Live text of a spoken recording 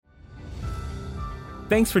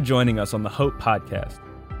Thanks for joining us on the Hope Podcast.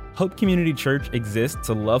 Hope Community Church exists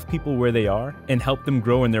to love people where they are and help them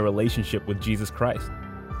grow in their relationship with Jesus Christ.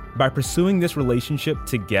 By pursuing this relationship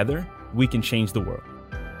together, we can change the world.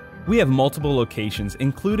 We have multiple locations,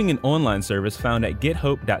 including an online service found at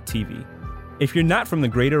gethope.tv. If you're not from the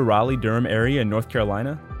greater Raleigh-Durham area in North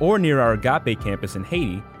Carolina or near our Agape campus in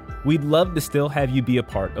Haiti, we'd love to still have you be a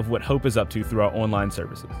part of what Hope is up to through our online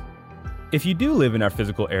services. If you do live in our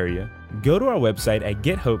physical area, go to our website at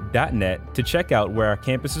gethope.net to check out where our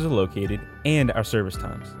campuses are located and our service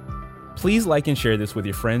times. Please like and share this with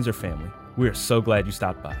your friends or family. We are so glad you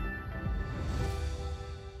stopped by.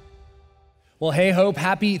 Well, hey, Hope,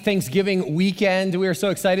 happy Thanksgiving weekend. We are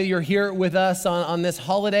so excited you're here with us on this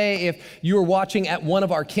holiday. If you are watching at one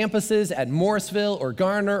of our campuses at Morrisville or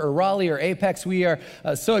Garner or Raleigh or Apex, we are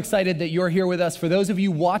so excited that you're here with us. For those of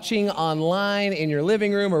you watching online in your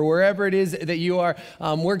living room or wherever it is that you are,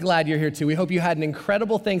 we're glad you're here too. We hope you had an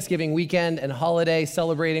incredible Thanksgiving weekend and holiday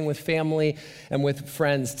celebrating with family and with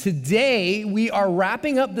friends. Today, we are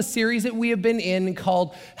wrapping up the series that we have been in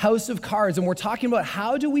called House of Cards, and we're talking about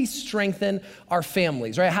how do we strengthen our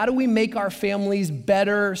families, right? How do we make our families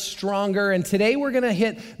better, stronger? And today we're going to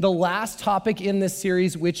hit the last topic in this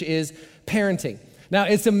series, which is parenting. Now,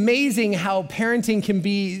 it's amazing how parenting can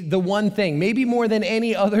be the one thing, maybe more than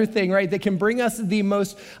any other thing, right, that can bring us the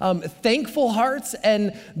most thankful hearts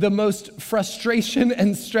and the most frustration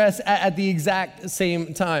and stress at the exact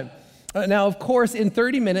same time. Now, of course, in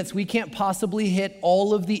 30 minutes, we can't possibly hit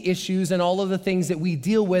all of the issues and all of the things that we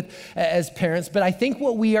deal with as parents, but I think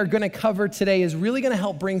what we are going to cover today is really going to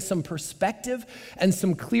help bring some perspective and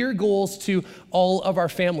some clear goals to all of our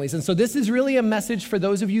families. And so this is really a message for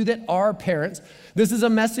those of you that are parents. This is a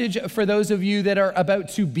message for those of you that are about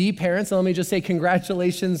to be parents. And let me just say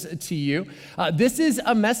congratulations to you. This is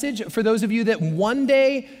a message for those of you that one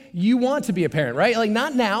day you want to be a parent, right? Like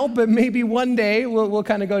not now, but maybe one day we'll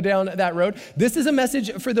kind of go down that road. This is a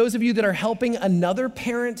message for those of you that are helping another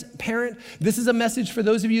parent. This is a message for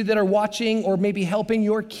those of you that are watching or maybe helping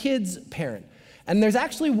your kids parent. And there's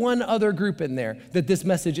actually one other group in there that this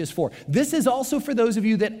message is for. This is also for those of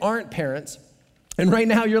you that aren't parents. And right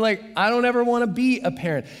now you're like, I don't ever want to be a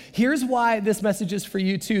parent. Here's why this message is for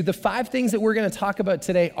you too. The 5 things that we're going to talk about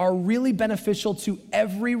today are really beneficial to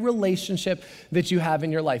every relationship that you have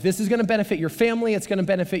in your life. This is going to benefit your family. It's going to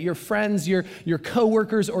benefit your friends, your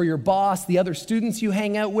coworkers or your boss, the other students you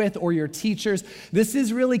hang out with or your teachers. This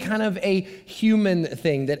is really kind of a human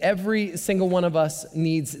thing that every single one of us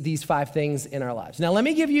needs these 5 things in our lives. Now, let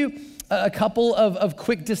me give you a couple of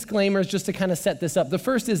quick disclaimers just to kind of set this up. The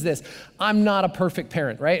first is this: I'm not a perfect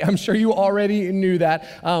parent, right? I'm sure you already knew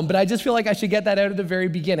that, but I just feel like I should get that out at the very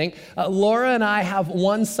beginning. Laura and I have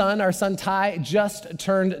one son. Our son Ty just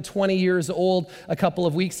turned 20 years old a couple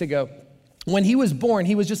of weeks ago. When he was born,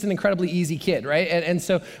 he was just an incredibly easy kid, right? And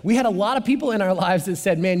so we had a lot of people in our lives that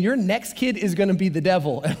said, man, your next kid is going to be the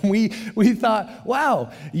devil. And we thought,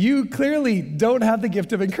 wow, you clearly don't have the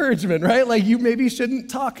gift of encouragement, right? Like you maybe shouldn't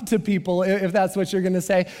talk to people if that's what you're going to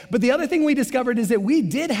say. But the other thing we discovered is that we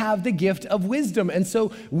did have the gift of wisdom. And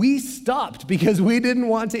so we stopped because we didn't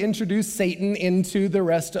want to introduce Satan into the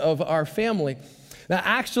rest of our family. Now,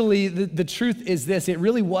 actually, the truth is this: it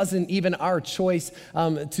really wasn't even our choice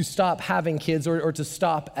to stop having kids or to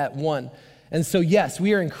stop at one. And so, yes,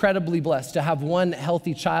 we are incredibly blessed to have one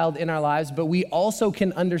healthy child in our lives, but we also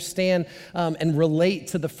can understand and relate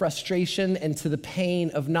to the frustration and to the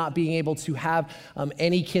pain of not being able to have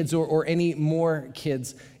any kids or any more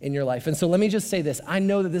kids in your life. And so let me just say this: I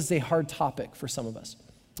know that this is a hard topic for some of us.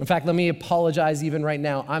 In fact, let me apologize even right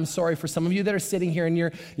now. I'm sorry for some of you that are sitting here and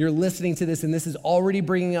you're listening to this, and this is already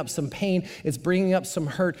bringing up some pain. It's bringing up some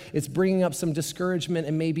hurt. It's bringing up some discouragement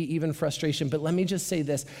and maybe even frustration. But let me just say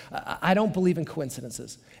this: I don't believe in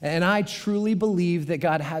coincidences. And I truly believe that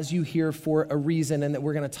God has you here for a reason, and that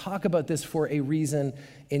we're going to talk about this for a reason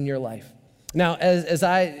in your life. Now, as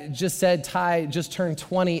I just said, Ty just turned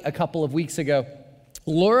 20 a couple of weeks ago.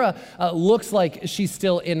 Laura looks like she's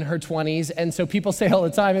still in her 20s, and so people say all the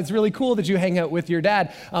time, it's really cool that you hang out with your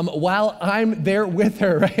dad while I'm there with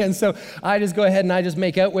her, right? And so I just go ahead and I just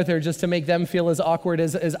make out with her just to make them feel as awkward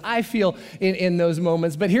as I feel in those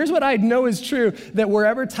moments. But here's what I know is true, that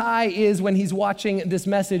wherever Ty is when he's watching this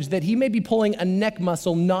message, that he may be pulling a neck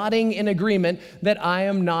muscle, nodding in agreement that I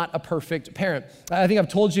am not a perfect parent. I think I've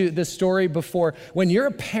told you this story before. When you're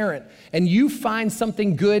a parent and you find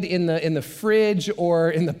something good in the fridge or or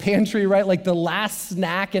in the pantry, right? Like the last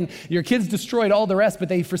snack, and your kids destroyed all the rest,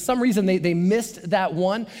 but for some reason, they missed that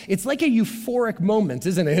one. It's like a euphoric moment,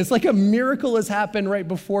 isn't it? It's like a miracle has happened right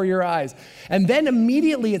before your eyes. And then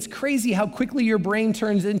immediately, it's crazy how quickly your brain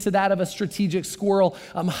turns into that of a strategic squirrel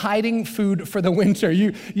hiding food for the winter.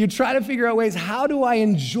 You try to figure out ways, how do I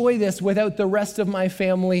enjoy this without the rest of my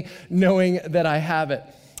family knowing that I have it?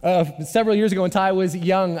 Several years ago when Ty was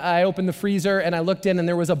young, I opened the freezer and I looked in and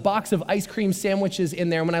there was a box of ice cream sandwiches in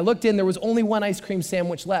there. And when I looked in, there was only one ice cream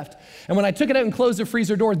sandwich left. And when I took it out and closed the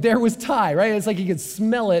freezer door, there was Ty, right? It's like he could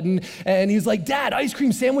smell it. And he's like, "Dad, ice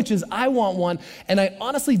cream sandwiches, I want one." And I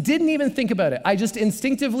honestly didn't even think about it. I just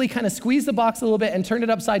instinctively kind of squeezed the box a little bit and turned it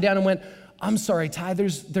upside down and went, "I'm sorry, Ty,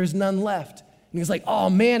 there's none left." And he was like, "Oh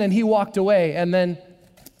man," and he walked away. And then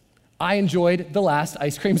I enjoyed the last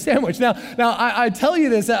ice cream sandwich. Now I tell you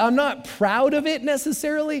this, I'm not proud of it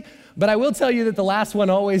necessarily, but I will tell you that the last one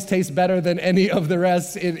always tastes better than any of the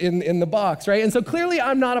rest in the box, right? And so clearly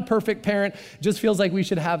I'm not a perfect parent. Just feels like we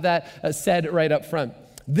should have that said right up front.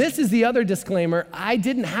 This is the other disclaimer. I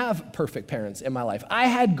didn't have perfect parents in my life. I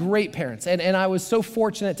had great parents, and I was so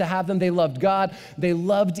fortunate to have them. They loved God. They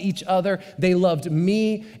loved each other. They loved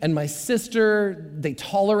me and my sister. They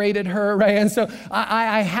tolerated her, right? And so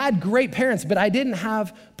I had great parents, but I didn't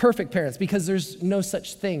have perfect parents because there's no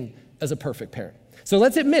such thing as a perfect parent. So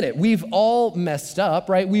let's admit it. We've all messed up,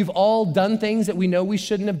 right? We've all done things that we know we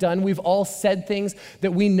shouldn't have done. We've all said things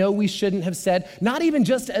that we know we shouldn't have said. Not even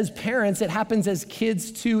just as parents, it happens as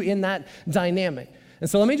kids too in that dynamic. And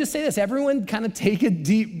so let me just say this. Everyone kind of take a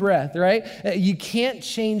deep breath, right? You can't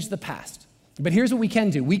change the past. But here's what we can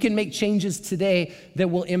do. We can make changes today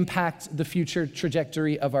that will impact the future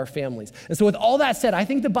trajectory of our families. And so with all that said, I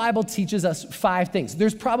think the Bible teaches us 5 things.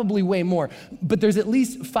 There's probably way more, but there's at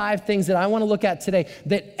least 5 things that I want to look at today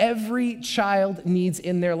that every child needs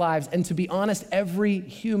in their lives. And to be honest, every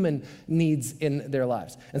human needs in their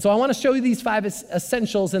lives. And so I want to show you these 5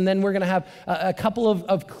 essentials, and then we're going to have a couple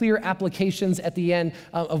of clear applications at the end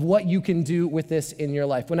of what you can do with this in your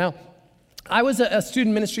life. Well, now, I was a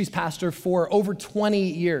student ministries pastor for over 20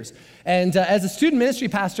 years. And as a student ministry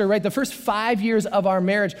pastor, right, the first 5 years of our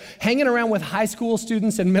marriage, hanging around with high school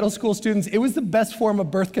students and middle school students, it was the best form of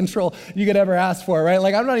birth control you could ever ask for, right?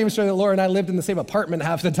 Like, I'm not even sure that Laura and I lived in the same apartment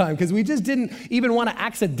half the time because we just didn't even want to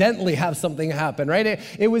accidentally have something happen, right?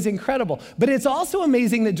 It was incredible. But it's also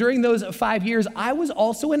amazing that during those 5 years, I was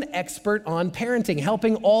also an expert on parenting,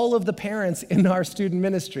 helping all of the parents in our student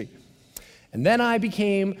ministry. And then I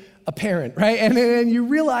became a parent, right? And then you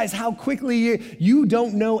realize how quickly you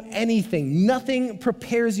don't know anything. Nothing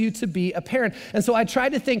prepares you to be a parent. And so I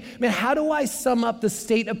tried to think, man, how do I sum up the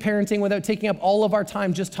state of parenting without taking up all of our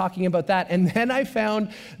time just talking about that? And then I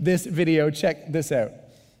found this video. Check this out.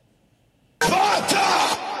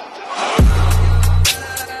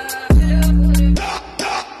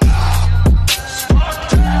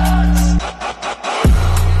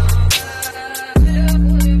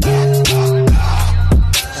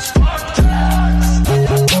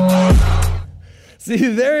 See,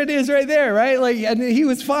 there it is right there, right? Like, and he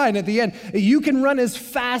was fine at the end. You can run as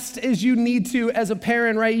fast as you need to as a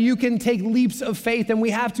parent, right? You can take leaps of faith, and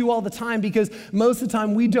we have to all the time because most of the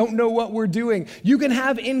time we don't know what we're doing. You can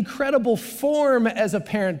have incredible form as a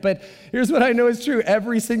parent, but here's what I know is true.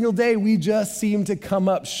 Every single day we just seem to come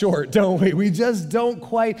up short, don't we? We just don't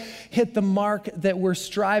quite hit the mark that we're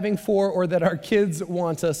striving for or that our kids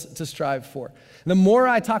want us to strive for. The more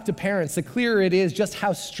I talk to parents, the clearer it is just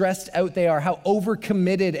how stressed out they are, how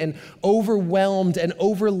overcommitted and overwhelmed and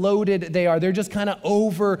overloaded they are. They're just kind of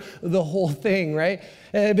over the whole thing, right?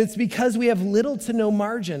 It's because we have little to no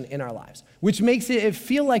margin in our lives, which makes it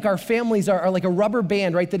feel like our families are like a rubber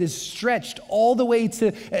band, right, that is stretched all the way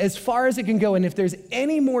to as far as it can go. And if there's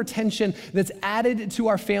any more tension that's added to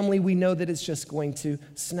our family, we know that it's just going to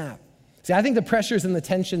snap. See, I think the pressures and the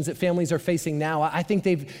tensions that families are facing now, I think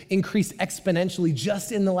they've increased exponentially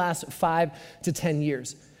just in the last 5 to 10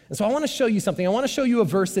 years. And so I want to show you something. I want to show you a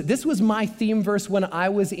verse that this was my theme verse when I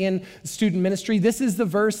was in student ministry. This is the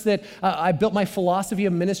verse that I built my philosophy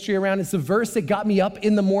of ministry around. It's the verse that got me up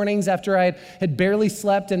in the mornings after I had barely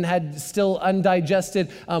slept and had still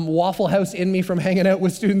undigested Waffle House in me from hanging out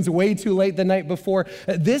with students way too late the night before.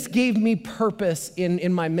 This gave me purpose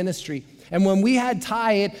in my ministry. And when we had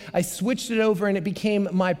Ty, I switched it over and it became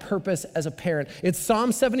my purpose as a parent. It's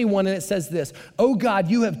Psalm 71 and it says this, "Oh God,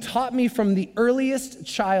 you have taught me from the earliest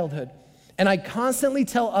childhood, and I constantly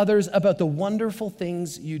tell others about the wonderful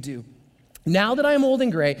things you do. Now that I am old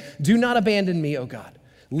and gray, do not abandon me, oh God.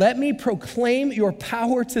 Let me proclaim your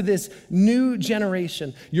power to this new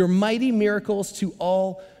generation, your mighty miracles to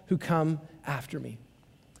all who come after me."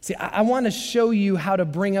 See, I want to show you how to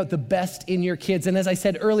bring out the best in your kids. And as I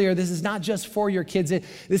said earlier, this is not just for your kids.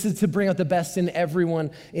 This is to bring out the best in everyone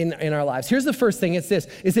in our lives. Here's the first thing. It's this,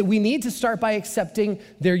 is that we need to start by accepting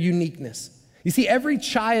their uniqueness. You see, every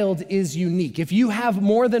child is unique. If you have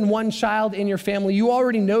more than one child in your family, you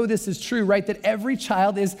already know this is true, right? That every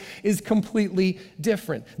child is completely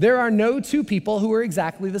different. There are no two people who are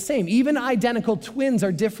exactly the same. Even identical twins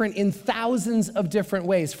are different in thousands of different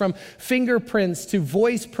ways, from fingerprints to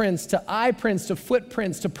voice prints to eye prints to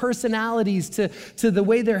footprints to personalities to the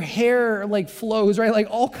way their hair flows, right? Like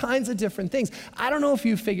all kinds of different things. I don't know if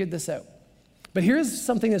you've figured this out, but here's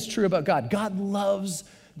something that's true about God. God loves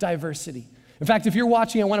diversity. In fact, if you're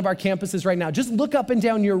watching at one of our campuses right now, just look up and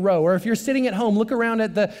down your row. Or if you're sitting at home, look around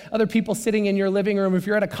at the other people sitting in your living room. If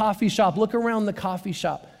you're at a coffee shop, look around the coffee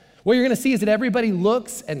shop. What you're going to see is that everybody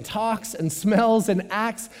looks and talks and smells and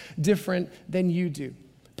acts different than you do.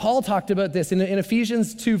 Paul talked about this. In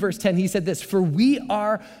Ephesians 2, verse 10, he said this, "For we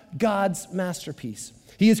are God's masterpiece.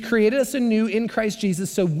 He has created us anew in Christ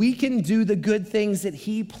Jesus so we can do the good things that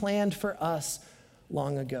he planned for us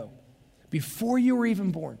long ago, before you were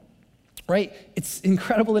even born." Right? It's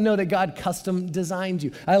incredible to know that God custom designed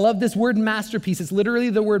you. I love this word masterpiece. It's literally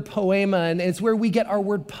the word poema, and it's where we get our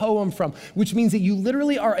word poem from, which means that you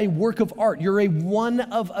literally are a work of art. You're a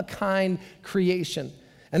one-of-a-kind creation.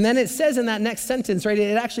 And then it says in that next sentence, right,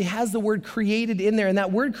 it actually has the word created in there. And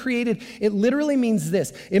that word created, it literally means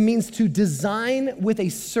this. It means to design with a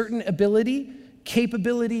certain ability,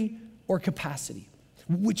 capability, or capacity,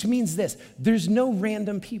 which means this. There's no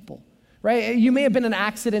random people. Right? You may have been an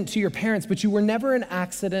accident to your parents, but you were never an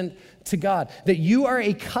accident to God. That you are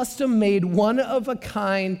a custom-made,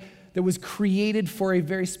 one-of-a-kind that was created for a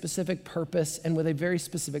very specific purpose and with a very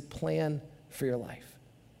specific plan for your life.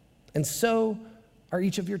 And so are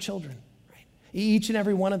each of your children, right? Each and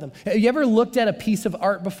every one of them. Have you ever looked at a piece of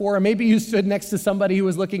art before? Or maybe you stood next to somebody who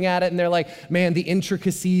was looking at it and they're like, man, the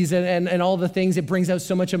intricacies and all the things, it brings out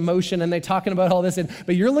so much emotion, and they're talking about all this.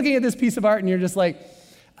 But you're looking at this piece of art and you're just like,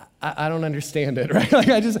 I don't understand it, right?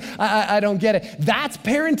 I don't get it. That's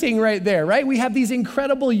parenting right there, right? We have these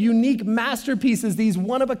incredible, unique masterpieces, these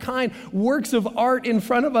one-of-a-kind works of art in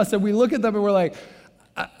front of us, and we look at them and we're like,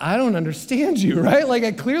 I don't understand you,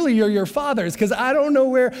 right? Clearly you're your father's, because I don't know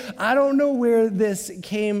where this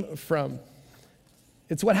came from.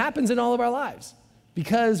 It's what happens in all of our lives,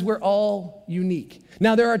 because we're all unique.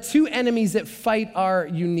 Now, there are two enemies that fight our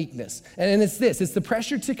uniqueness, and it's this. It's the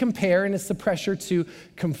pressure to compare, and it's the pressure to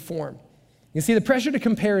conform. You see, the pressure to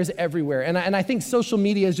compare is everywhere, and I think social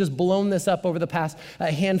media has just blown this up over the past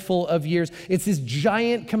handful of years. It's this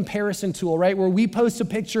giant comparison tool, right, where we post a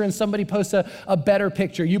picture and somebody posts a better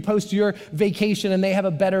picture. You post your vacation and they have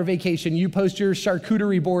a better vacation. You post your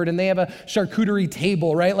charcuterie board and they have a charcuterie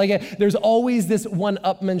table, right? There's always this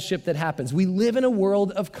one-upmanship that happens. We live in a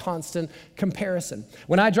world of constant comparison.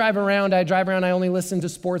 When I drive around, I only listen to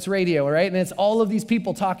sports radio, right? And it's all of these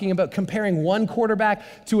people talking about comparing one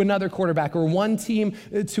quarterback to another quarterback, or one team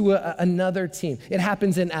to another team. It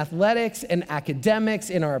happens in athletics and academics,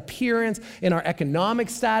 in our appearance, in our economic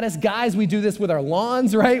status. Guys, we do this with our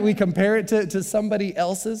lawns, right? We compare it to somebody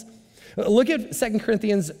else's. Look at 2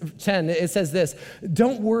 Corinthians 10. It says this,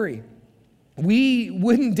 "Don't worry. We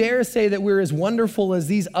wouldn't dare say that we're as wonderful as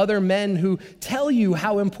these other men who tell you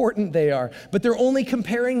how important they are, but they're only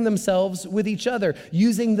comparing themselves with each other,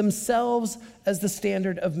 using themselves as the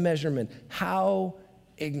standard of measurement. How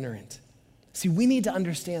ignorant." See, we need to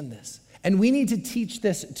understand this, and we need to teach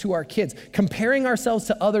this to our kids. Comparing ourselves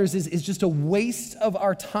to others is just a waste of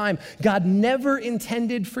our time. God never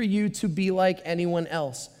intended for you to be like anyone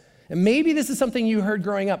else. And maybe this is something you heard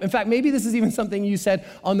growing up. In fact, maybe this is even something you said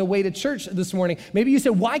on the way to church this morning. Maybe you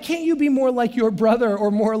said, why can't you be more like your brother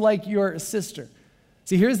or more like your sister?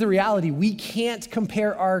 See, here's the reality. We can't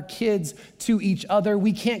compare our kids to each other.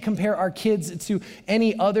 We can't compare our kids to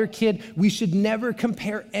any other kid. We should never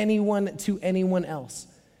compare anyone to anyone else.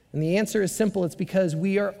 And the answer is simple. It's because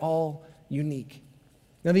we are all unique.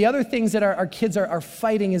 Now, the other things that our kids are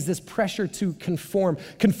fighting is this pressure to conform.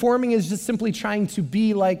 Conforming is just simply trying to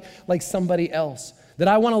be like somebody else. That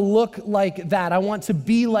I want to look like that. I want to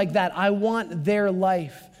be like that. I want their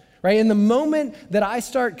life. Right? In the moment that I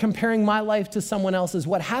start comparing my life to someone else's,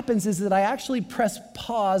 what happens is that I actually press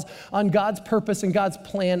pause on God's purpose and God's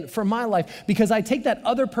plan for my life, because I take that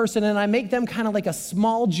other person and I make them kind of like a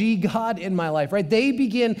small g God in my life, right? They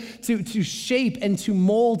begin to shape and to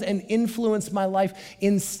mold and influence my life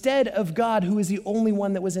instead of God, who is the only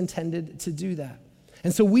one that was intended to do that.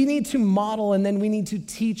 And so we need to model, and then we need to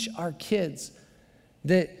teach our kids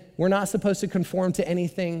that we're not supposed to conform to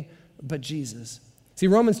anything but Jesus. See,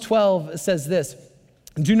 Romans 12 says this.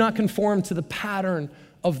 Do not conform to the pattern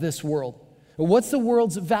of this world. What's the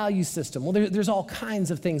world's value system? Well, there's all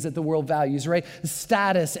kinds of things that the world values, right?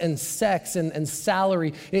 Status and sex and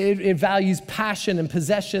salary. It values passion and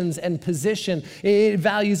possessions and position. It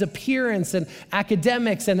values appearance and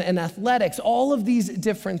academics and athletics, all of these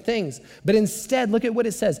different things. But instead, look at what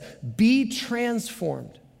it says. Be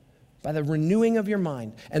transformed by the renewing of your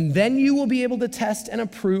mind, and then you will be able to test and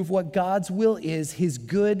approve what God's will is, his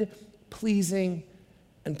good, pleasing,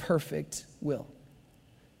 and perfect will.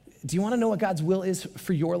 Do you want to know what God's will is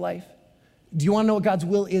for your life? Do you want to know what God's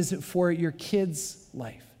will is for your kids'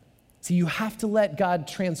 life? See, you have to let God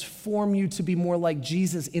transform you to be more like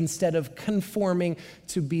Jesus instead of conforming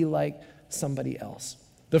to be like somebody else.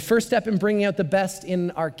 The first step in bringing out the best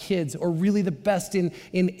in our kids, or really the best in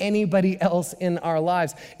anybody else in our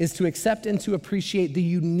lives, is to accept and to appreciate the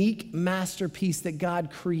unique masterpiece that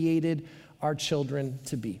God created our children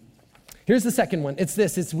to be. Here's the second one.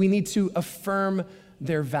 It's we need to affirm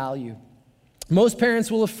their value. Most parents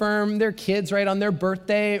will affirm their kids, right, on their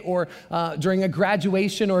birthday or during a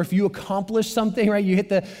graduation, or if you accomplish something, right, you hit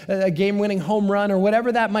the game-winning home run or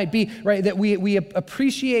whatever that might be, right, that we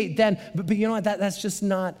appreciate then. But you know what, that's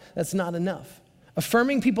not enough.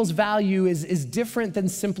 Affirming people's value is different than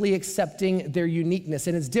simply accepting their uniqueness,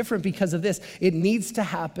 and it's different because of this. It needs to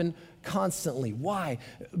happen constantly. Why?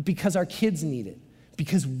 Because our kids need it.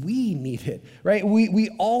 Because we need it, right? We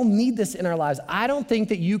all need this in our lives. I don't think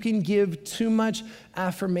that you can give too much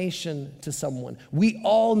affirmation to someone. We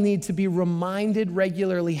all need to be reminded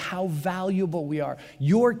regularly how valuable we are.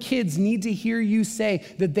 Your kids need to hear you say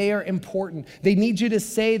that they are important. They need you to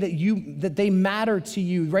say that they matter to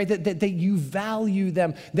you, right? That you value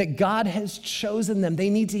them, that God has chosen them. They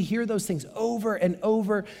need to hear those things over and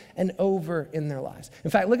over and over in their lives. In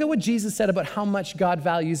fact, look at what Jesus said about how much God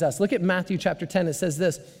values us. Look at Matthew chapter 10. It says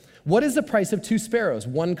this, "What is the price of 2 sparrows?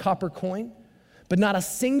 1 copper coin? But not a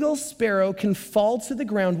single sparrow can fall to the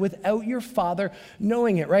ground without your Father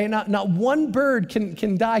knowing it," right? Not one bird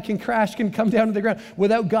can die, can crash, can come down to the ground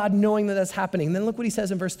without God knowing that that's happening. And then look what he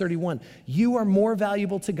says in verse 31. "You are more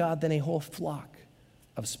valuable to God than a whole flock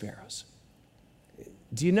of sparrows."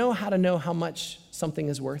 Do you know how to know how much something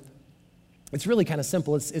is worth? It's really kind of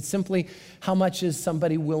simple. It's simply how much is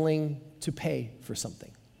somebody willing to pay for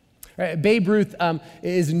something. Right, Babe Ruth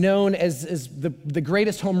is known as the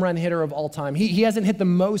greatest home run hitter of all time. He hasn't hit the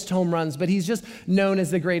most home runs, but he's just known as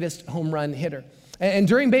the greatest home run hitter. And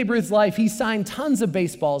during Babe Ruth's life, he signed tons of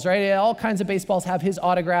baseballs, right? All kinds of baseballs have his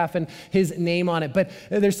autograph and his name on it. But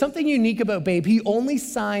there's something unique about Babe. He only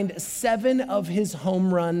signed 7 of his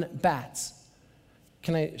home run bats.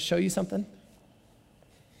 Can I show you something?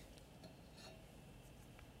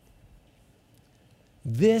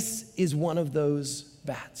 This is one of those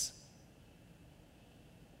bats.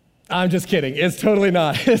 I'm just kidding. It's totally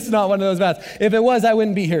not. It's not one of those bats. If it was, I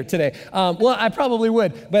wouldn't be here today. Well, I probably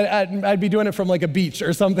would, but I'd be doing it from like a beach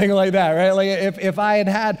or something like that, right? Like if I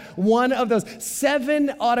had one of those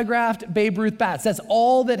 7 autographed Babe Ruth bats, that's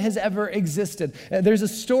all that has ever existed. There's a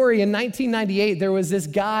story in 1998, there was this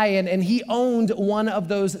guy and he owned one of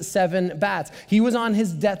those 7 bats. He was on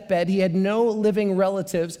his deathbed. He had no living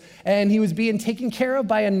relatives, and he was being taken care of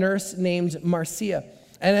by a nurse named Marcia.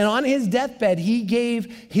 And then on his deathbed, he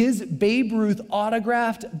gave his Babe Ruth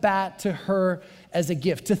autographed bat to her as a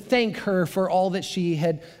gift, to thank her for all that she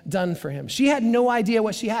had done for him. She had no idea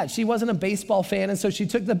what she had. She wasn't a baseball fan, and so she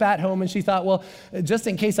took the bat home and she thought, well, just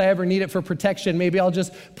in case I ever need it for protection, maybe I'll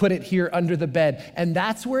just put it here under the bed. And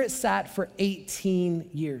that's where it sat for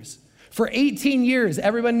 18 years. For 18 years,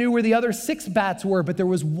 everyone knew where the other 6 bats were, but there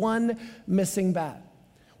was one missing bat.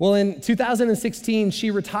 Well, in 2016, she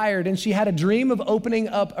retired, and she had a dream of opening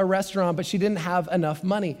up a restaurant, but she didn't have enough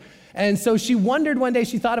money. And so she wondered one day,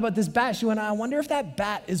 she thought about this bat. She went, I wonder if that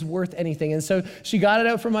bat is worth anything. And so she got it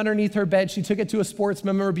out from underneath her bed. She took it to a sports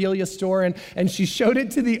memorabilia store, and she showed it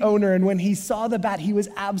to the owner. And when he saw the bat, he was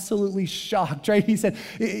absolutely shocked, right? He said,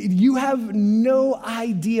 you have no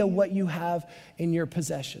idea what you have in your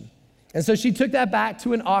possession. And so she took that back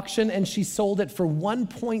to an auction, and she sold it for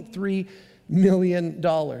 $1.3 million,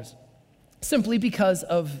 simply because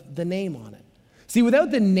of the name on it. See,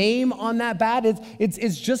 without the name on that bat,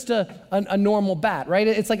 it's just a normal bat, right?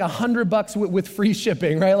 It's like $100 with free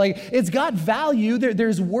shipping, right? Like, it's got value,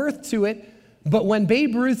 there's worth to it, but when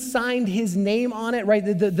Babe Ruth signed his name on it, right,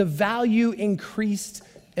 the value increased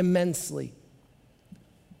immensely.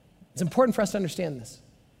 It's important for us to understand this.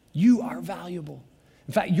 You are valuable.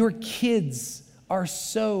 In fact, your kids are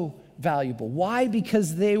so valuable. Why?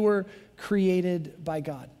 Because they were created by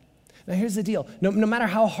God. Now, here's the deal. No matter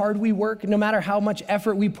how hard we work, no matter how much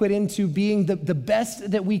effort we put into being the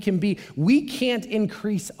best that we can be, we can't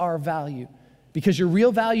increase our value because your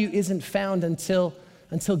real value isn't found until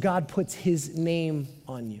God puts his name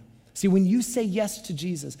on you. See, when you say yes to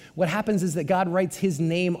Jesus, what happens is that God writes his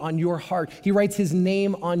name on your heart. He writes his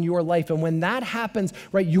name on your life. And when that happens,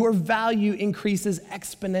 right, your value increases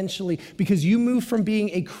exponentially because you move from being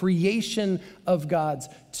a creation of God's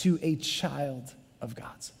to a child of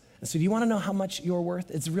God's. And so do you want to know how much you're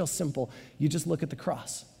worth? It's real simple. You just look at the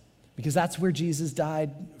cross because that's where Jesus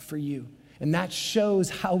died for you. And that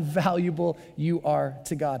shows how valuable you are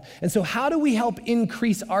to God. And so how do we help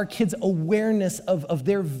increase our kids' awareness of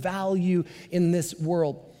their value in this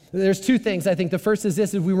world? There's two things, I think. The first is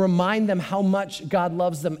this, is we remind them how much God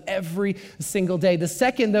loves them every single day. The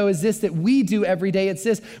second, though, is this that we do every day. It's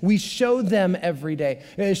this, we show them every day.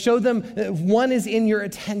 Show them, one is in your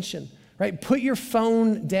attention. Right? Put your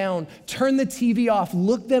phone down, turn the TV off,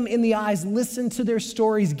 look them in the eyes, listen to their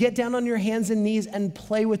stories, get down on your hands and knees and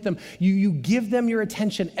play with them. You give them your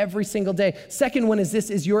attention every single day. Second one is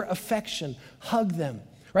this, is your affection. Hug them,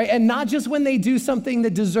 right? And not just when they do something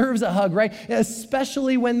that deserves a hug, right?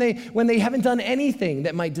 Especially when they haven't done anything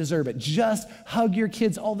that might deserve it. Just hug your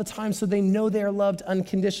kids all the time so they know they are loved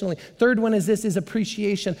unconditionally. Third one is this, is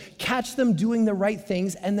appreciation. Catch them doing the right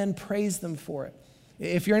things and then praise them for it.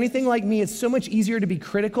 If you're anything like me, it's so much easier to be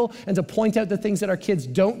critical and to point out the things that our kids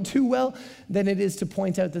don't do well than it is to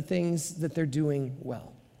point out the things that they're doing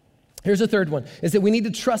well. Here's a third one, is that we need to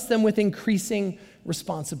trust them with increasing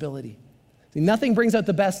responsibility. See, nothing brings out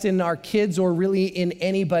the best in our kids or really in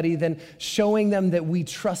anybody than showing them that we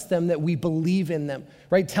trust them, that we believe in them,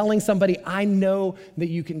 right? Telling somebody, I know that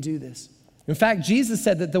you can do this. In fact, Jesus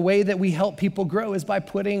said that the way that we help people grow is by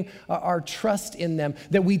putting our trust in them,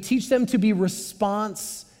 that we teach them to be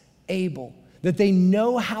response-able, that they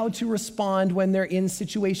know how to respond when they're in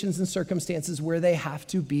situations and circumstances where they have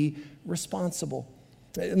to be responsible.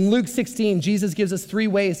 In Luke 16, Jesus gives us 3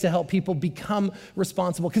 ways to help people become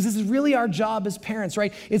responsible, because this is really our job as parents,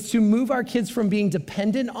 right? It's to move our kids from being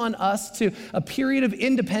dependent on us to a period of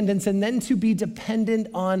independence and then to be dependent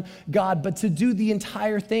on God, but to do the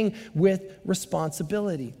entire thing with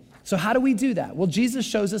responsibility. So how do we do that? Well, Jesus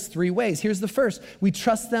shows us 3 ways. Here's the first. We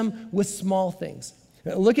trust them with small things.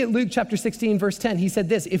 Look at Luke chapter 16, verse 10. He said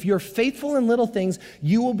this, if you're faithful in little things,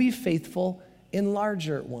 you will be faithful in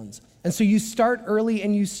larger ones. And so you start early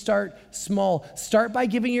and you start small. Start by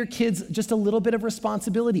giving your kids just a little bit of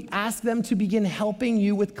responsibility. Ask them to begin helping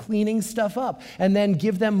you with cleaning stuff up, and then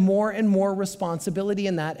give them more and more responsibility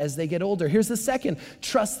in that as they get older. Here's the second.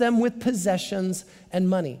 Trust them with possessions and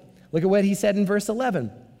money. Look at what he said in verse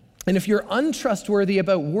 11. And if you're untrustworthy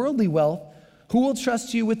about worldly wealth, who will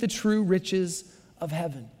trust you with the true riches of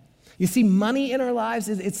heaven? You see, money in our lives,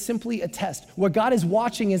 it's simply a test. What God is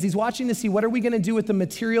watching is he's watching to see what are we going to do with the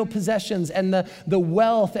material possessions and the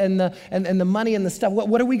wealth and the money and the stuff.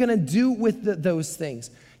 What are we going to do with those things?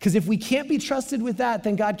 Because if we can't be trusted with that,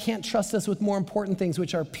 then God can't trust us with more important things,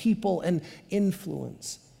 which are people and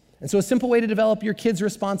influence. And so a simple way to develop your kids'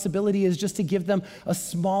 responsibility is just to give them a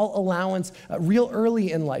small allowance real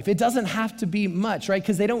early in life. It doesn't have to be much, right?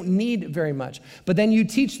 Because they don't need very much. But then you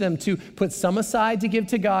teach them to put some aside to give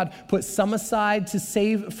to God, put some aside to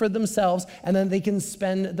save for themselves, and then they can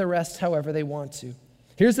spend the rest however they want to.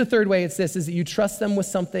 Here's the third way, it's this, is that you trust them with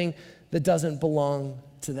something that doesn't belong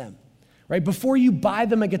to them. Right? Before you buy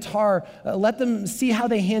them a guitar, let them see how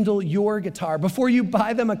they handle your guitar. Before you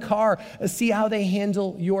buy them a car, see how they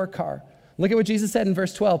handle your car. Look at what Jesus said in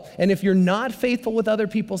verse 12. And if you're not faithful with other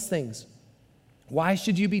people's things, why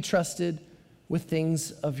should you be trusted with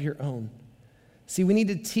things of your own? See, we need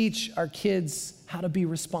to teach our kids how to be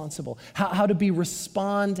responsible, how to be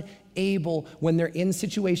respond-able when they're in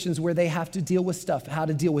situations where they have to deal with stuff, how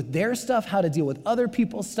to deal with their stuff, how to deal with other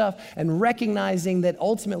people's stuff, and recognizing that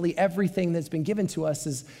ultimately everything that's been given to us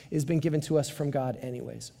is been given to us from God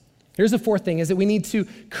anyways. Here's the fourth thing, is that we need to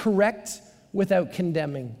correct without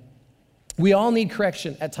condemning. We all need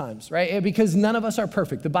correction at times, right? Because none of us are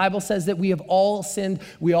perfect. The Bible says that we have all sinned.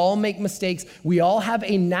 We all make mistakes. We all have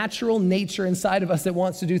a natural nature inside of us that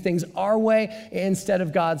wants to do things our way instead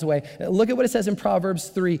of God's way. Look at what it says in Proverbs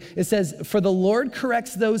 3. It says, for the Lord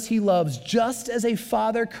corrects those he loves, just as a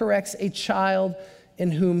father corrects a child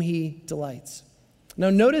in whom he delights. Now,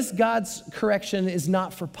 notice God's correction is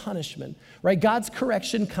not for punishment, right? God's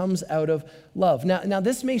correction comes out of love. Now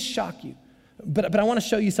this may shock you. But I want to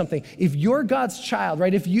show you something. If you're God's child,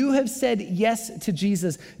 right, if you have said yes to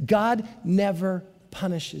Jesus, God never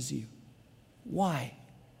punishes you. Why?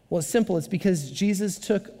 Well, it's simple. It's because Jesus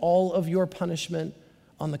took all of your punishment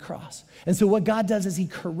on the cross. And so what God does is he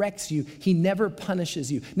corrects you. He never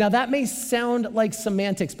punishes you. Now that may sound like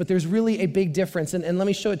semantics, but there's really a big difference. And let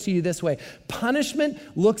me show it to you this way. Punishment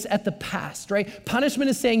looks at the past, right? Punishment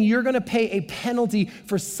is saying you're going to pay a penalty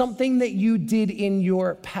for something that you did in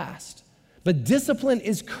your past. But discipline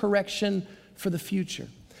is correction for the future.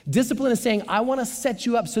 Discipline is saying, I want to set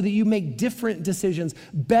you up so that you make different decisions,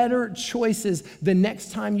 better choices the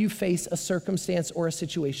next time you face a circumstance or a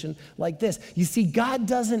situation like this. You see, God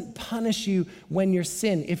doesn't punish you when you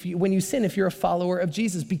sin, if you're a follower of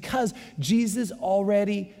Jesus, because Jesus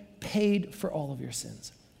already paid for all of your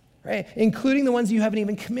sins, right? Including the ones you haven't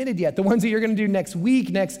even committed yet, the ones that you're going to do next week,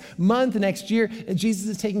 next month, next year. Jesus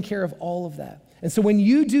is taking care of all of that. And so when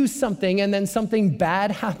you do something and then something bad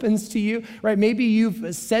happens to you, right? Maybe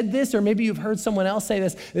you've said this or maybe you've heard someone else say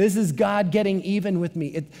this is God getting even with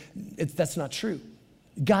me. That's not true.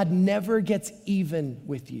 God never gets even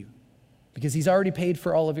with you because he's already paid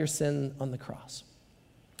for all of your sin on the cross.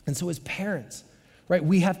 And so as parents, right,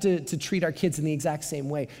 we have to treat our kids in the exact same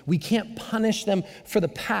way. We can't punish them for the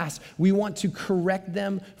past. We want to correct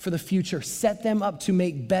them for the future, set them up to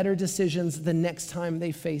make better decisions the next time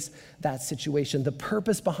they face that situation. The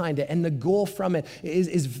purpose behind it and the goal from it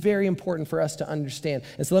is very important for us to understand.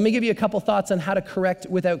 And so let me give you a couple thoughts on how to correct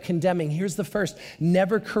without condemning. Here's the first: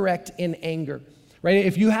 never correct in anger. Right?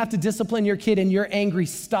 If you have to discipline your kid and you're angry,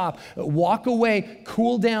 stop, walk away,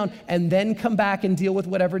 cool down, and then come back and deal with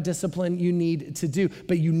whatever discipline you need to do.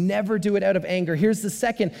 But you never do it out of anger. Here's the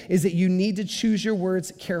second, is that you need to choose your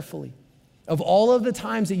words carefully. Of all of the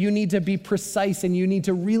times that you need to be precise and you need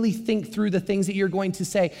to really think through the things that you're going to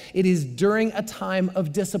say, it is during a time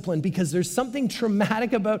of discipline, because there's something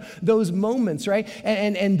traumatic about those moments, right?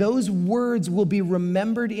 And those words will be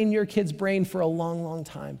remembered in your kid's brain for a long, long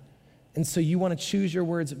time. And so you want to choose your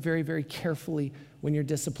words very, very carefully when you're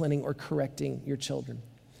disciplining or correcting your children.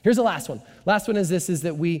 Here's the last one. Last one is this, is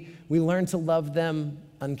that we learn to love them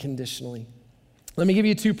unconditionally. Let me give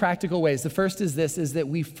you two practical ways. The first is this, is that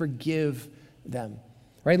we forgive them.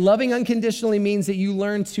 Right? Loving unconditionally means that you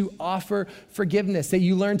learn to offer forgiveness, that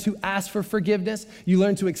you learn to ask for forgiveness, you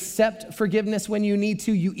learn to accept forgiveness when you need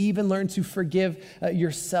to, you even learn to forgive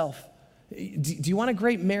yourself. Do you want a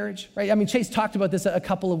great marriage? Right? I mean, Chase talked about this a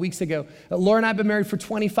couple of weeks ago. Laura and I have been married for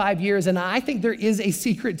 25 years, and I think there is a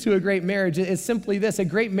secret to a great marriage. It's simply this: a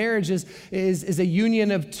great marriage is a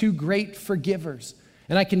union of two great forgivers.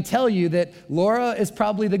 And I can tell you that Laura is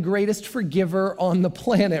probably the greatest forgiver on the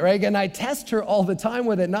planet, right? And I test her all the time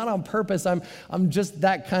with it, not on purpose. I'm just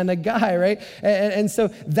that kind of guy, right? And so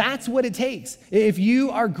that's what it takes. If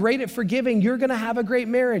you are great at forgiving, you're going to have a great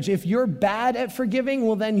marriage. If you're bad at forgiving,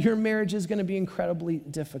 well, then your marriage is going to be incredibly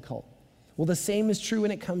difficult. Well, the same is true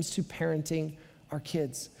when it comes to parenting our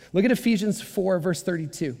kids. Look at Ephesians 4, verse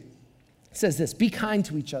 32. It says this: be kind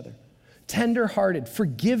to each other, tender-hearted,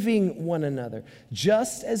 forgiving one another,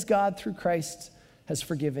 just as God through Christ has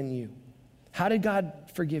forgiven you. How did God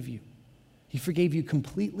forgive you? He forgave you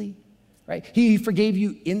completely, right? He forgave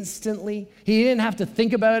you instantly. He didn't have to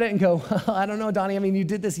think about it and go, I don't know, Donnie, I mean, you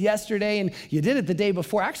did this yesterday and you did it the day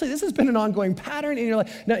before. Actually, this has been an ongoing pattern in your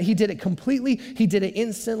life. No, he did it completely, he did it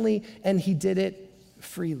instantly, and he did it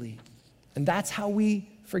freely. And that's how we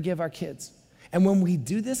forgive our kids. And when we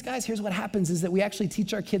do this, guys, here's what happens, is that we actually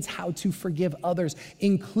teach our kids how to forgive others,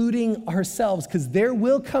 including ourselves, because there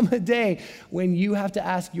will come a day when you have to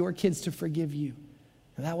ask your kids to forgive you.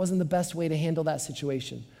 And that wasn't the best way to handle that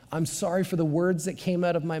situation. I'm sorry for the words that came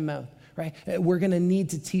out of my mouth, right? We're going to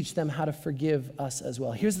need to teach them how to forgive us as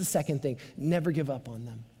well. Here's the second thing: never give up on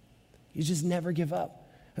them. You just never give up.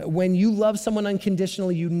 When you love someone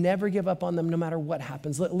unconditionally, you never give up on them no matter what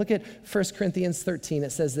happens. Look at 1 Corinthians 13.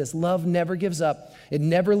 It says this: love never gives up. It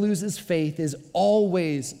never loses faith, is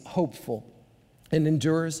always hopeful, and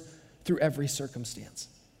endures through every circumstance.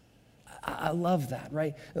 I love that,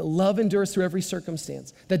 right? Love endures through every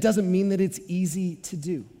circumstance. That doesn't mean that it's easy to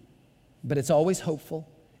do, but it's always hopeful.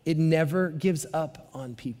 It never gives up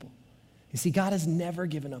on people. You see, God has never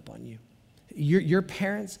given up on you. Your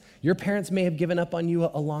parents may have given up on you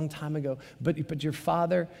a long time ago, but your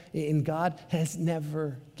Father in God has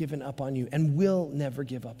never given up on you and will never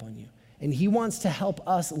give up on you. And he wants to help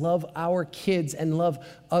us love our kids and love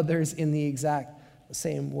others in the exact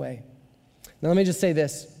same way. Now, let me just say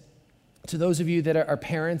this. To those of you that are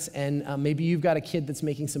parents, and maybe you've got a kid that's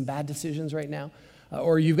making some bad decisions right now,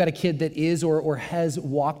 or you've got a kid that is or has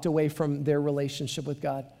walked away from their relationship with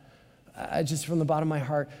God, just from the bottom of my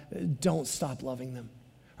heart, don't stop loving them,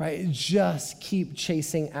 right? Just keep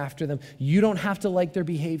chasing after them. You don't have to like their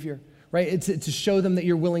behavior, right? It's to show them that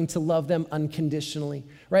you're willing to love them unconditionally,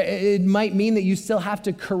 right? It might mean that you still have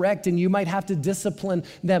to correct and you might have to discipline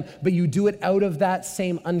them, but you do it out of that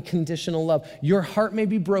same unconditional love. Your heart may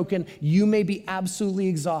be broken. You may be absolutely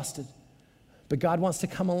exhausted, but God wants to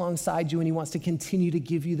come alongside you and he wants to continue to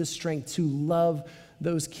give you the strength to love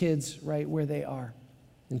those kids right where they are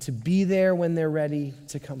and to be there when they're ready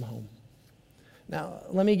to come home. Now,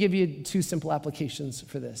 let me give you 2 simple applications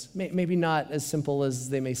for this. Maybe not as simple as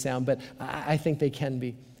they may sound, but I think they can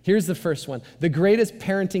be. Here's the first one. The greatest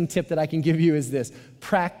parenting tip that I can give you is this: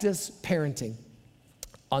 practice parenting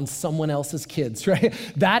on someone else's kids, right?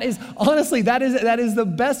 That is the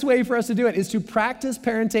best way for us to do it, is to practice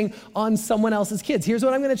parenting on someone else's kids. Here's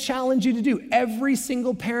what I'm gonna challenge you to do. Every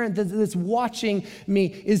single parent that's watching me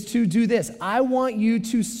is to do this. I want you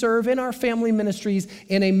to serve in our family ministries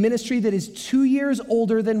in a ministry that is 2 years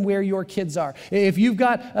older than where your kids are. If you've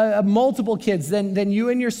got multiple kids, then you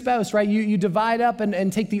and your spouse, right? You divide up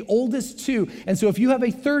and take the oldest 2. And so if you have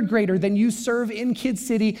a 3rd grader, then you serve in Kid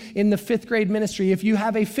City in the 5th grade ministry. If you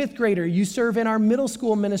have a 5th grader, you serve in our middle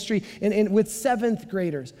school ministry with 7th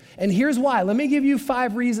graders. And here's why. Let me give you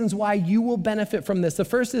 5 reasons why you will benefit from this. The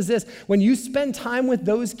first is this: when you spend time with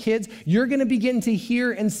those kids, you're going to begin to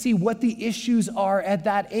hear and see what the issues are at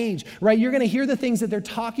that age, right? You're going to hear the things that they're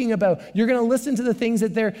talking about. You're going to listen to the things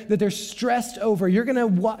that they're stressed over. You're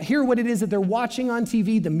going to hear what it is that they're watching on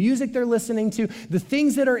TV, the music they're listening to, the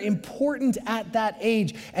things that are important at that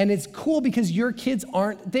age. And it's cool because your kids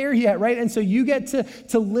aren't there yet, right? And so you get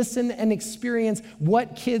to listen and experience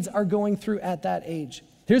what kids are going through at that age.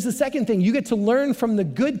 Here's the second thing. You get to learn from the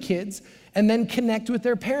good kids and then connect with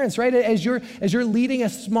their parents, right? As you're leading a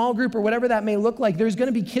small group or whatever that may look like, there's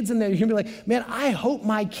gonna be kids in there. You're gonna be like, man, I hope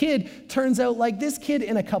my kid turns out like this kid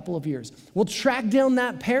in a couple of years. We'll track down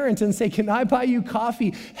that parent and say, can I buy you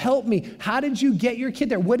coffee? Help me. How did you get your kid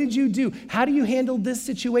there? What did you do? How do you handle this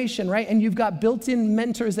situation, right? And you've got built-in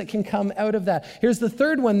mentors that can come out of that. Here's the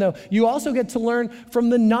third one, though. You also get to learn from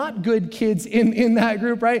the not good kids in that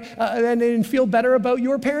group, right? And feel better about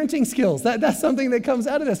your parenting skills. That's something that comes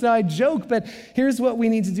out of this. Now, I joke, but here's what we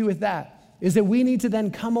need to do with that, is that we need to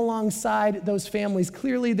then come alongside those families.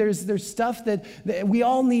 Clearly, there's stuff that we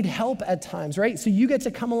all need help at times, right? So you get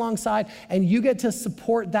to come alongside and you get to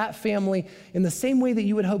support that family in the same way that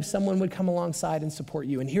you would hope someone would come alongside and support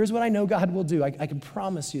you. And here's what I know God will do. I can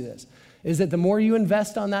promise you this, is that the more you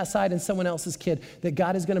invest on that side in someone else's kid, that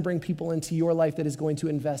God is going to bring people into your life that is going to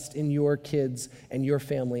invest in your kids and your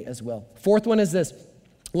family as well. Fourth one is this: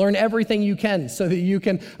 learn everything you can so that you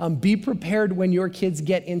can be prepared when your kids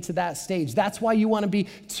get into that stage. That's why you want to be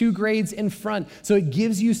 2 grades in front, so it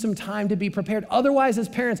gives you some time to be prepared. Otherwise, as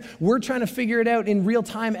parents, we're trying to figure it out in real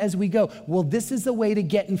time as we go. Well, this is the way to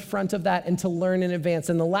get in front of that and to learn in advance.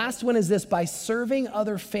 And the last one is this: by serving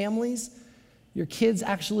other families, your kids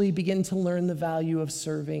actually begin to learn the value of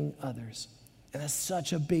serving others. And that's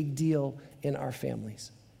such a big deal in our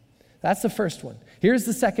families. That's the first one. Here's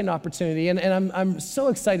the second opportunity, and I'm so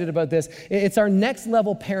excited about this. It's our Next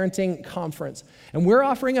Level Parenting Conference. And we're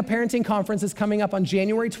offering a parenting conference that's coming up on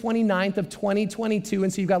January 29th of 2022,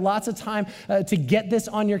 and so you've got lots of time to get this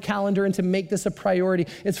on your calendar and to make this a priority.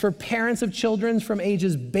 It's for parents of children from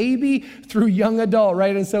ages baby through young adult,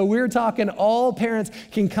 right? And so we're talking all parents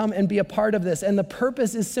can come and be a part of this. And the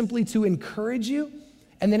purpose is simply to encourage you,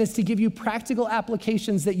 and then it's to give you practical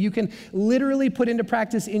applications that you can literally put into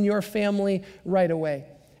practice in your family right away.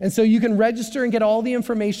 And so you can register and get all the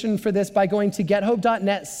information for this by going to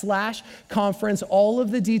gethope.net/conference. All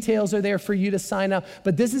of the details are there for you to sign up.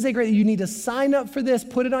 But this is you need to sign up for this,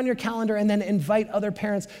 put it on your calendar, and then invite other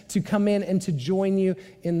parents to come in and to join you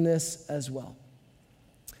in this as well.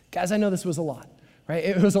 Guys, I know this was a lot. Right?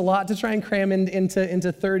 It was a lot to try and cram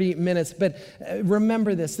into 30 minutes, but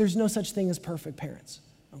remember this: there's no such thing as perfect parents,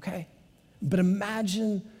 okay? But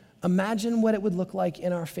imagine what it would look like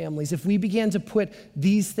in our families if we began to put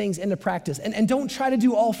these things into practice. And don't try to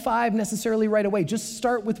do all 5 necessarily right away. Just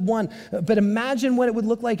start with 1. But imagine what it would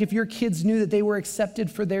look like if your kids knew that they were accepted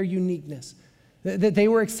for their uniqueness, that they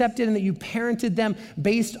were accepted and that you parented them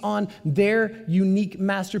based on their unique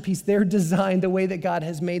masterpiece, their design, the way that God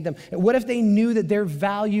has made them. What if they knew that their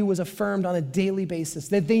value was affirmed on a daily basis,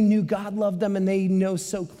 that they knew God loved them and they know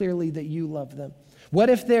so clearly that you love them? What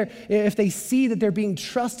if they see that they're being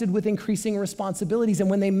trusted with increasing responsibilities, and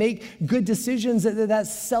when they make good decisions,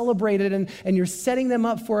 that's celebrated, and you're setting them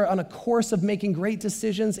up on a course of making great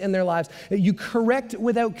decisions in their lives? You correct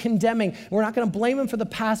without condemning. We're not going to blame them for the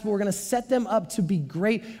past, but we're going to set them up to be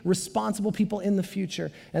great, responsible people in the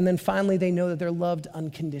future. And then finally, they know that they're loved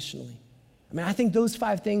unconditionally. I mean, I think those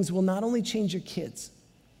 5 things will not only change your kids,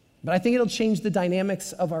 But I think it'll change the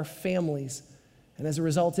dynamics of our families. And as a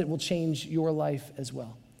result, it will change your life as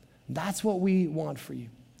well. That's what we want for you.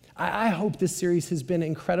 I hope this series has been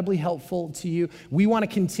incredibly helpful to you. We want to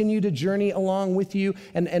continue to journey along with you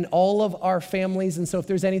and all of our families. And so if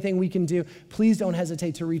there's anything we can do, please don't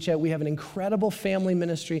hesitate to reach out. We have an incredible family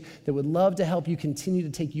ministry that would love to help you continue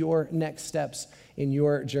to take your next steps in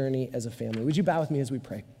your journey as a family. Would you bow with me as we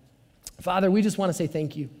pray? Father, we just want to say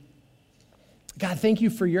thank you. God, thank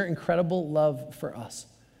you for your incredible love for us.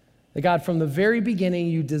 That God, from the very beginning,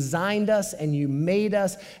 you designed us and you made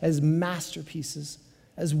us as masterpieces,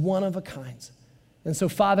 as one of a kind. And so,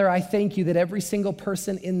 Father, I thank you that every single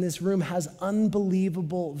person in this room has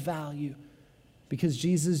unbelievable value because,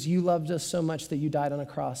 Jesus, you loved us so much that you died on a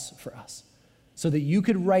cross for us so that you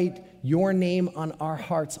could write your name on our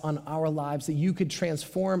hearts, on our lives, that you could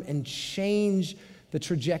transform and change the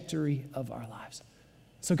trajectory of our lives.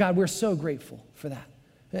 So, God, we're so grateful for that.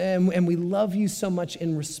 And we love you so much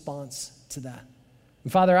in response to that.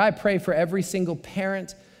 And Father, I pray for every single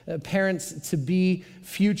parent, parents to be,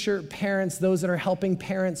 future parents, those that are helping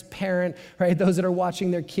parents parent, right? Those that are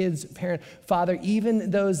watching their kids parent. Father, even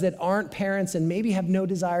those that aren't parents and maybe have no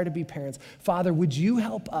desire to be parents, Father, would you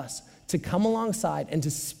help us to come alongside and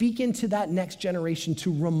to speak into that next generation,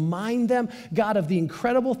 to remind them, God, of the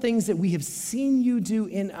incredible things that we have seen you do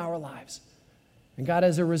in our lives. And God,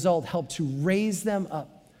 as a result, help to raise them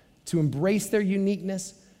up, to embrace their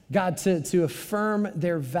uniqueness, God, to affirm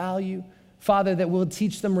their value. Father, that will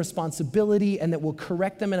teach them responsibility and that will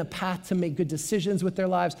correct them in a path to make good decisions with their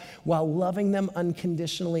lives while loving them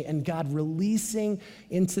unconditionally. And God, releasing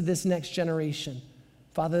into this next generation,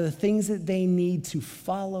 Father, the things that they need to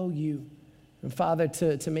follow you. And Father,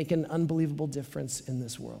 to make an unbelievable difference in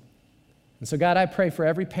this world. And so God, I pray for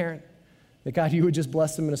every parent that God, you would just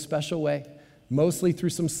bless them in a special way. Mostly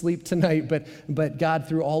through some sleep tonight, but God,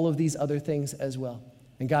 through all of these other things as well.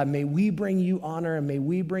 And God, may we bring you honor and may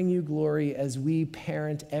we bring you glory as we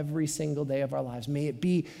parent every single day of our lives. May it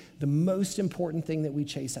be the most important thing that we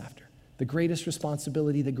chase after, the greatest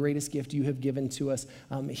responsibility, the greatest gift you have given to us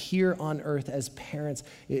here on earth as parents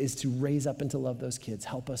is to raise up and to love those kids.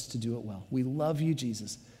 Help us to do it well. We love you,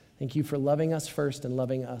 Jesus. Thank you for loving us first and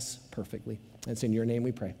loving us perfectly. It's in your name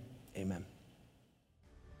we pray. Amen.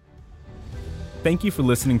 Thank you for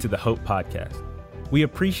listening to the Hope Podcast. We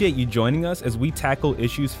appreciate you joining us as we tackle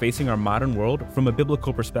issues facing our modern world from a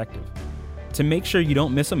biblical perspective. To make sure you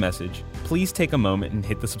don't miss a message, please take a moment and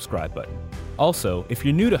hit the subscribe button. Also, if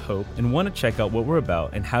you're new to Hope and want to check out what we're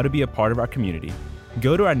about and how to be a part of our community,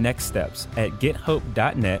 go to our next steps at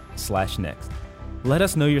gethope.net/next. Let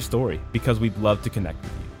us know your story because we'd love to connect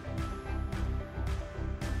with you.